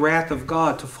inviting the wrath of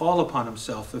God to fall upon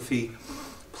himself if he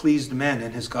pleased men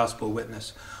in his gospel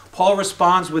witness. Paul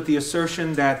responds with the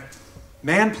assertion that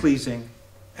man-pleasing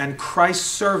and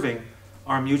Christ-serving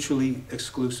are mutually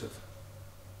exclusive.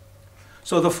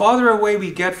 So the farther away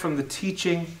we get from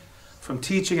teaching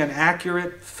an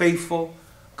accurate, faithful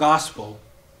gospel,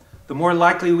 the more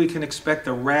likely we can expect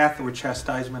the wrath or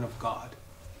chastisement of God.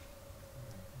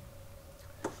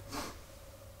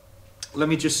 Let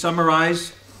me just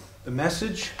summarize the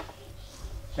message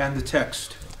and the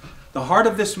text. The heart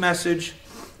of this message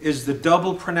is the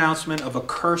double pronouncement of a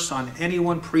curse on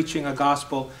anyone preaching a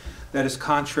gospel that is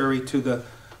contrary to the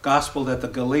gospel that the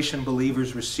Galatian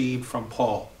believers received from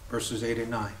Paul, verses 8 and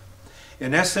 9.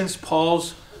 In essence,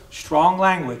 Paul's strong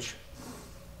language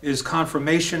is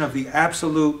confirmation of the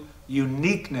absolute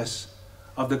uniqueness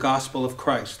of the gospel of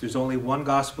Christ. There's only one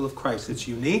gospel of Christ. It's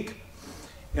unique.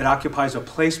 It occupies a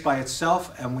place by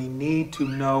itself, and we need to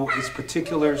know its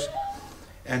particulars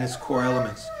and its core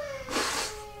elements.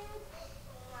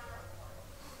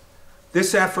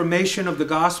 This affirmation of the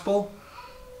gospel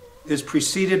is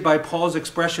preceded by Paul's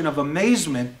expression of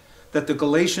amazement that the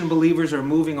Galatian believers are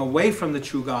moving away from the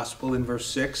true gospel in verse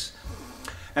 6,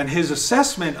 and his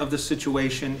assessment of the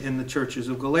situation in the churches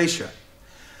of Galatia.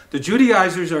 The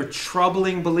Judaizers are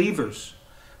troubling believers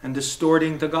and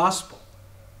distorting the gospel,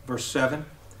 verse 7.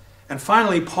 And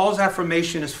finally, Paul's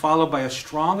affirmation is followed by a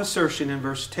strong assertion in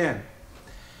verse 10,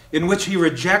 in which he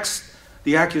rejects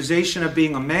the accusation of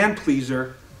being a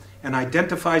man-pleaser and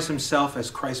identifies himself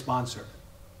as Christ's bondservant.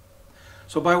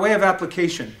 So by way of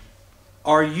application,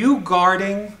 are you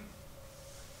guarding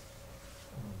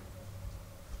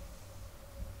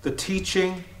the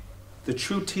teaching, the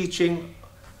true teaching,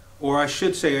 or I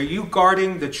should say, are you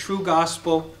guarding the true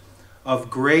gospel of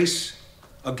grace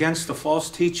against the false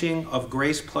teaching of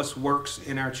grace plus works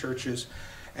in our churches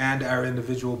and our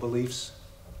individual beliefs?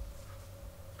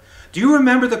 Do you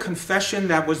remember the confession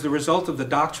that was the result of the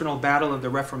doctrinal battle of the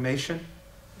Reformation?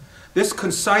 This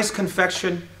concise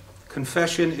confession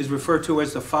is referred to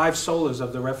as the 5 solas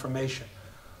of the Reformation.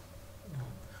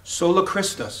 Sola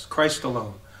Christus, Christ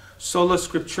alone. Sola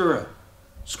Scriptura,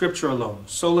 Scripture alone,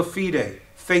 sola fide,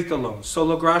 faith alone,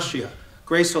 sola gratia,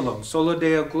 grace alone, sola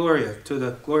deo gloria, to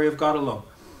the glory of God alone.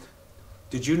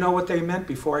 Did you know what they meant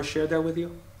before I shared that with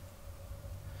you?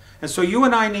 And so you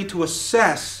and I need to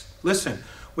assess, listen,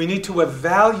 we need to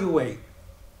evaluate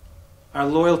our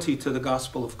loyalty to the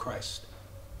gospel of Christ.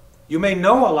 You may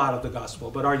know a lot of the gospel,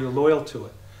 but are you loyal to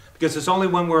it? Because it's only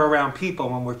when we're around people,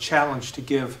 when we're challenged to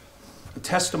give a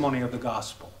testimony of the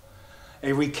gospel,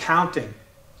 a recounting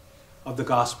of the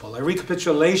gospel, a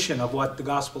recapitulation of what the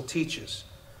gospel teaches,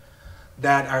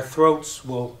 that our throats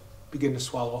will begin to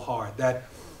swallow hard, that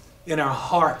in our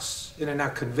hearts and in our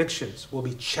convictions will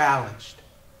be challenged.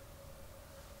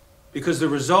 Because the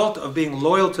result of being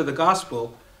loyal to the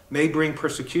gospel may bring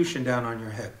persecution down on your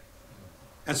head.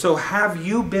 And so have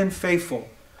you been faithful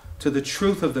to the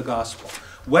truth of the gospel?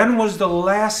 When was the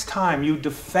last time you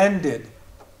defended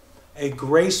a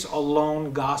grace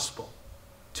alone gospel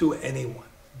to anyone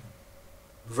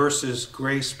versus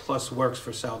grace plus works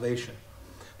for salvation?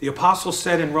 The apostle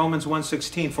said in Romans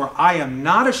 1:16, "For I am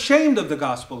not ashamed of the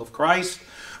gospel of Christ,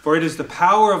 for it is the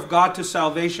power of God to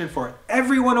salvation for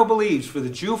everyone who believes, for the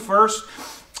Jew first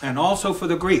and also for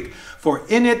the Greek. For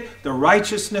in it the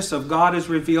righteousness of God is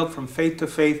revealed from faith to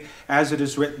faith, as it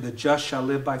is written, the just shall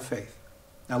live by faith."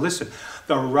 Now listen,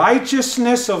 the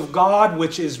righteousness of God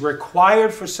which is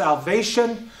required for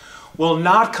salvation will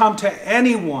not come to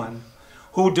anyone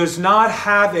who does not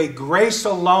have a grace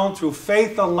alone, through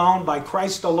faith alone, by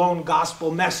Christ alone gospel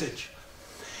message.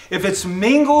 If it's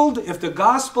mingled, if the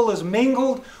gospel is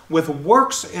mingled with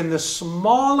works in the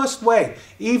smallest way,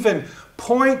 even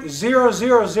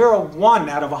 0.0001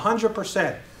 out of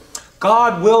 100%,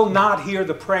 God will not hear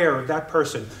the prayer of that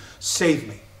person, "Save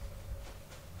me."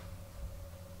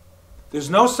 There's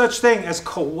no such thing as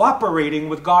cooperating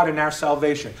with God in our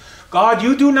salvation. God,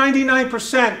 you do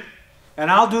 99% and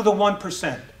I'll do the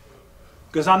 1%.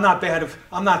 Because I'm not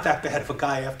that bad of a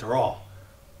guy after all.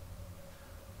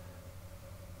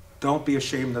 Don't be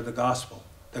ashamed of the gospel.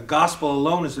 The gospel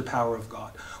alone is the power of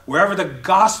God. Wherever the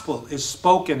gospel is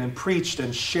spoken and preached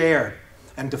and shared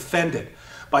and defended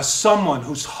by someone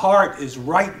whose heart is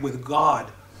right with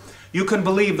God, you can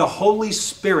believe the Holy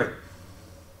Spirit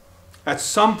at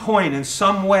some point, in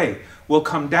some way, will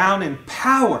come down in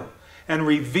power and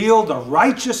reveal the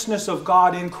righteousness of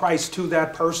God in Christ to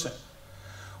that person.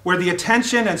 Where the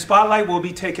attention and spotlight will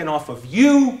be taken off of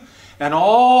you and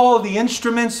all the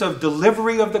instruments of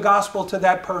delivery of the gospel to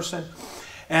that person,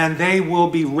 and they will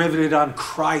be riveted on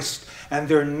Christ and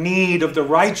their need of the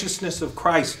righteousness of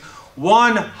Christ,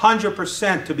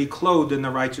 100% to be clothed in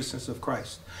the righteousness of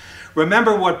Christ.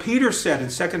 Remember what Peter said in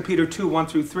 2 Peter 2, 1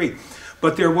 through 3.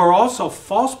 "But there were also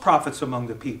false prophets among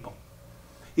the people,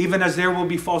 even as there will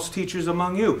be false teachers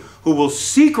among you, who will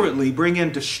secretly bring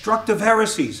in destructive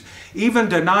heresies, even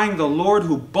denying the Lord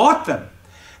who bought them,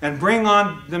 and bring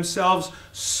on themselves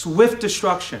swift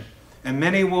destruction. And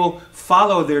many will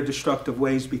follow their destructive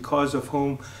ways, because of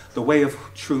whom the way of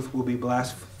truth will be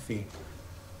blasphemed."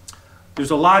 There's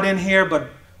a lot in here,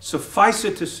 but suffice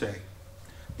it to say,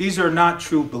 these are not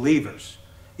true believers,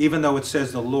 even though it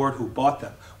says the Lord who bought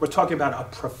them. We're talking about a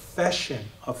profession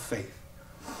of faith.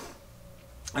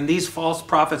 And these false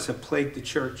prophets have plagued the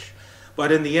church.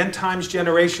 But in the end times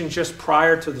generation, just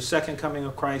prior to the second coming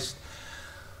of Christ,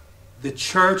 the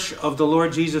church of the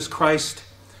Lord Jesus Christ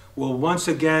will once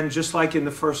again, just like in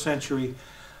the first century,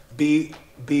 be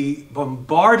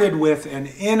bombarded with and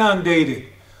inundated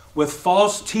with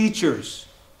false teachers.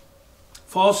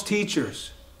 False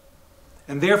teachers.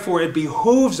 And therefore it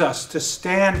behooves us to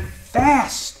stand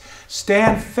fast.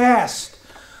 Stand fast.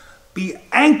 Be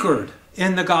anchored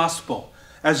in the gospel.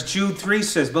 As Jude 3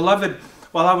 says, "Beloved,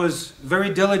 while I was very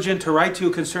diligent to write to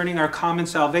you concerning our common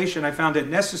salvation, I found it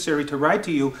necessary to write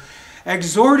to you,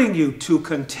 exhorting you to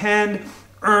contend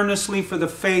earnestly for the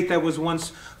faith that was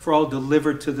once for all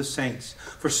delivered to the saints.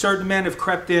 For certain men have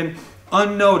crept in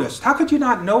unnoticed." How could you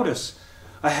not notice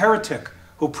a heretic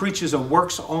who preaches a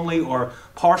works only or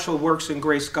partial works in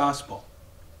grace gospel?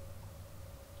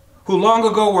 Who long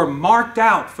ago were marked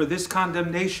out for this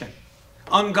condemnation.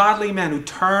 Ungodly men who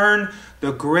turn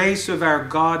the grace of our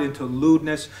God into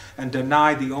lewdness and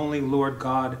deny the only Lord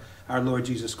God, our Lord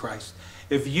Jesus Christ.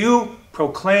 If you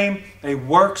proclaim a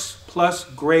works plus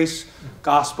grace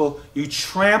gospel, you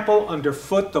trample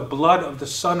underfoot the blood of the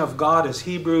Son of God, as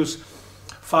Hebrews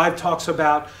 5 talks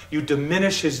about. You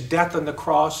diminish his death on the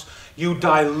cross. You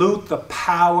dilute the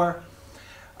power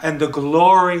and the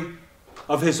glory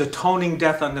of his atoning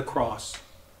death on the cross.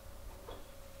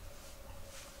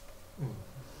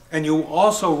 And you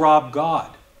also rob God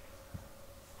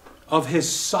of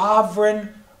his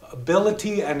sovereign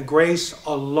ability and grace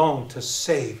alone to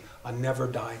save a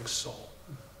never-dying soul.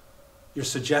 You're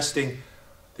suggesting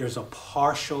there's a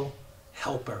partial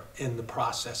helper in the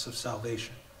process of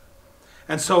salvation.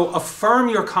 And so affirm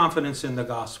your confidence in the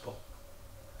gospel.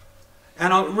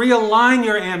 And realign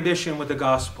your ambition with the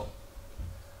gospel.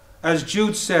 As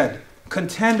Jude said,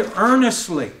 contend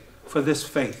earnestly for this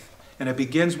faith. And it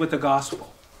begins with the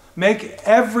gospel. Make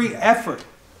every effort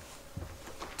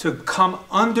to come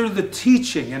under the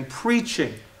teaching and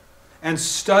preaching and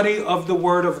study of the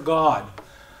Word of God.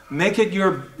 Make it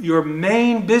your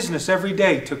main business every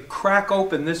day to crack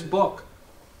open this book,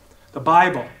 the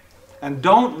Bible. And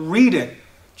don't read it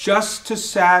just to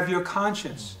salve your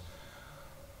conscience.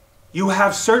 You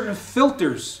have certain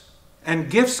filters and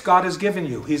gifts God has given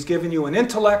you. He's given you an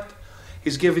intellect.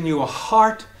 He's given you a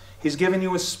heart. He's given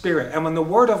you a spirit. And when the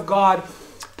Word of God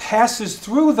passes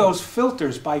through those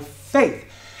filters by faith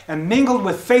and mingled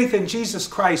with faith in Jesus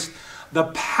Christ, the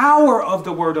power of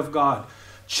the Word of God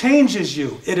changes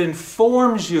you. It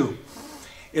informs you.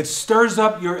 It stirs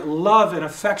up your love and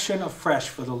affection afresh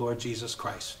for the Lord Jesus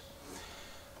Christ.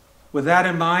 With that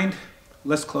in mind,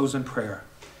 let's close in prayer.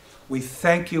 We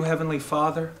thank you, Heavenly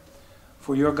Father,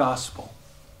 for your gospel.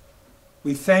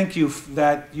 We thank you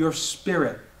that your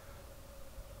Spirit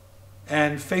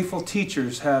and faithful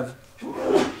teachers have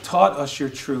taught us your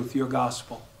truth, your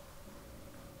gospel,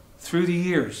 through the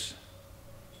years,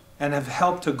 and have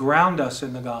helped to ground us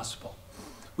in the gospel.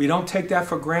 We don't take that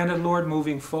for granted, Lord,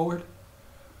 moving forward,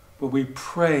 but we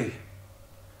pray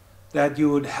that you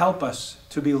would help us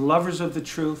to be lovers of the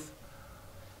truth,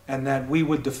 and that we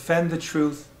would defend the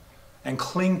truth and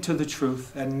cling to the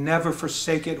truth and never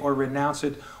forsake it or renounce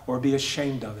it or be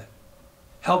ashamed of it.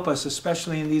 Help us,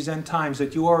 especially in these end times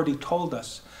that you already told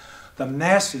us, the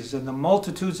masses and the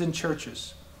multitudes in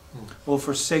churches will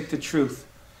forsake the truth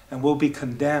and will be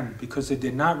condemned because they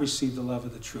did not receive the love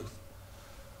of the truth.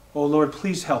 Oh Lord,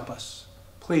 please help us.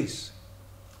 Please,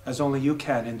 as only you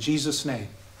can. In Jesus' name,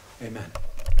 amen.